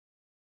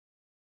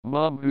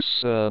Mom whose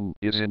son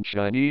is in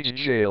Chinese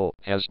jail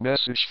has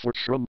message for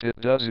Trump. It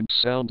doesn't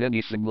sound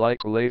anything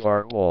like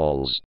LaVar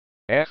Wall's.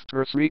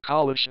 After 3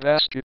 college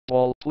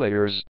basketball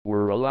players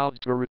were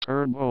allowed to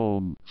return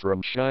home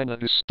from China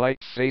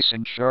despite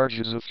facing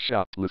charges of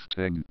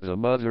shoplifting, the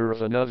mother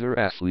of another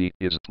athlete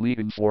is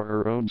pleading for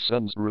her own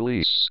son's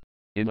release.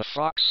 In a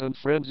Fox and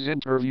Friends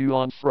interview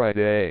on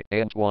Friday,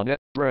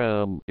 Antoinette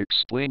Brown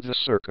explained the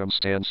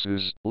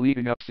circumstances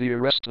leading up the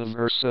arrest of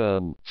her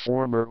son,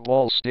 former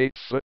Ball State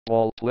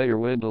football player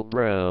Wendell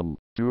Brown,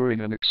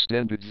 during an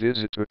extended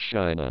visit to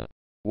China.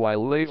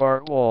 While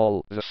LaVar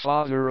Wall, the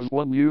father of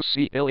one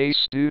UCLA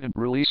student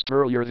released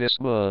earlier this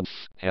month,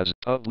 has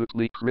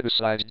publicly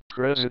criticized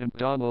President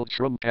Donald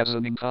Trump as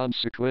an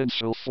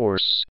inconsequential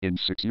force in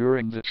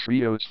securing the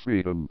trio's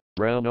freedom,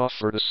 Brown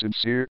offered a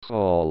sincere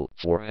call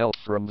for help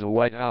from the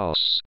White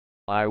House.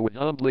 "I would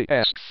humbly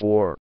ask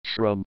for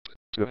Trump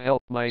to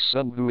help my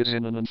son who is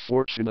in an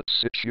unfortunate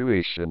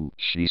situation,"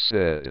 she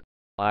said.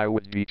 "I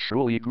would be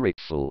truly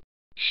grateful."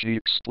 She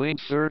explained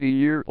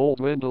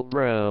 30-year-old Wendell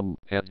Brown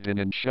had been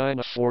in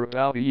China for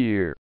about a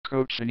year,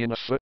 coaching in a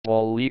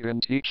football league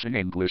and teaching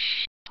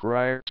English,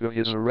 prior to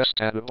his arrest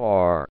at a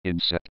bar in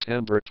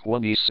September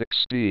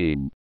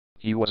 2016.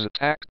 "He was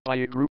attacked by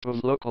a group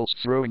of locals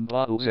throwing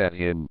bottles at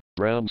him,"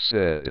 Brown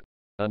said.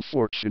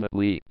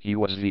 "Unfortunately, he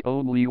was the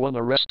only one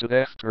arrested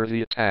after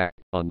the attack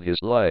on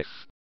his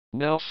life.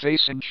 Now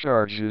facing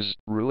charges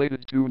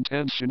related to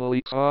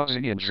intentionally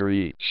causing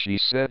injury," she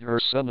said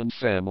her son and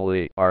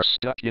family are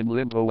stuck in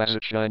limbo as a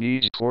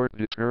Chinese court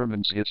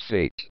determines his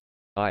fate.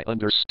 "I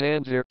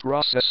understand their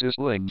process is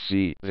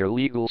lengthy, their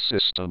legal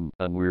system,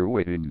 and we're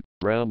waiting,"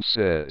 Brown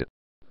said.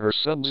 Her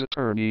son's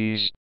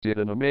attorneys did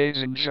an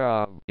amazing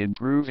job in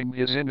proving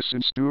his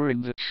innocence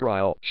during the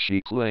trial,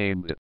 she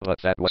claimed, but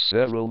that was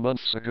several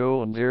months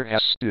ago and there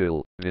has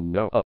still been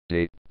no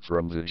update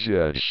from the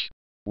judge.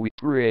 "We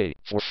pray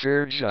for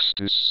fair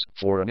justice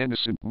for an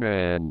innocent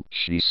man,"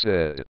 she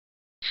said.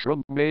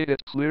 Trump made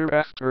it clear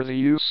after the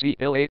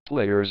UCLA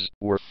players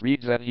were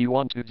freed that he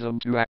wanted them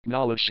to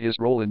acknowledge his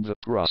role in the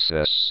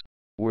process.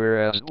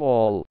 Whereas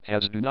Wall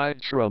has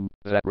denied Trump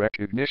that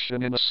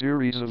recognition in a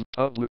series of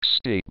public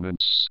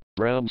statements,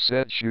 Brown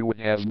said she would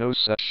have no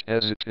such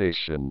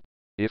hesitation.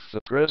 "If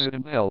the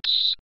president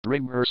helps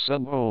bring her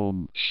son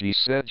home," she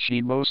said,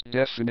 "she most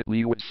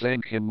definitely would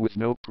thank him with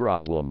no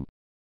problem."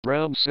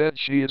 Brown said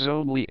she is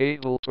only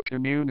able to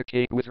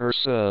communicate with her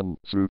son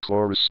through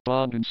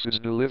correspondences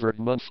delivered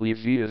monthly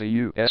via the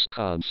U.S.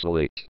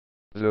 consulate.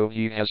 Though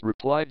he has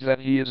replied that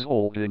he is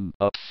holding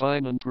up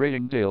fine and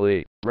praying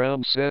daily,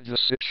 Brown said the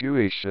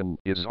situation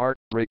is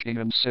heartbreaking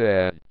and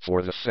sad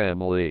for the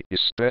family,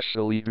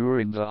 especially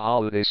during the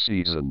holiday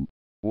season.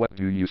 What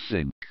do you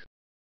think?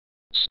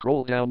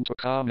 Scroll down to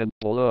comment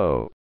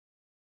below.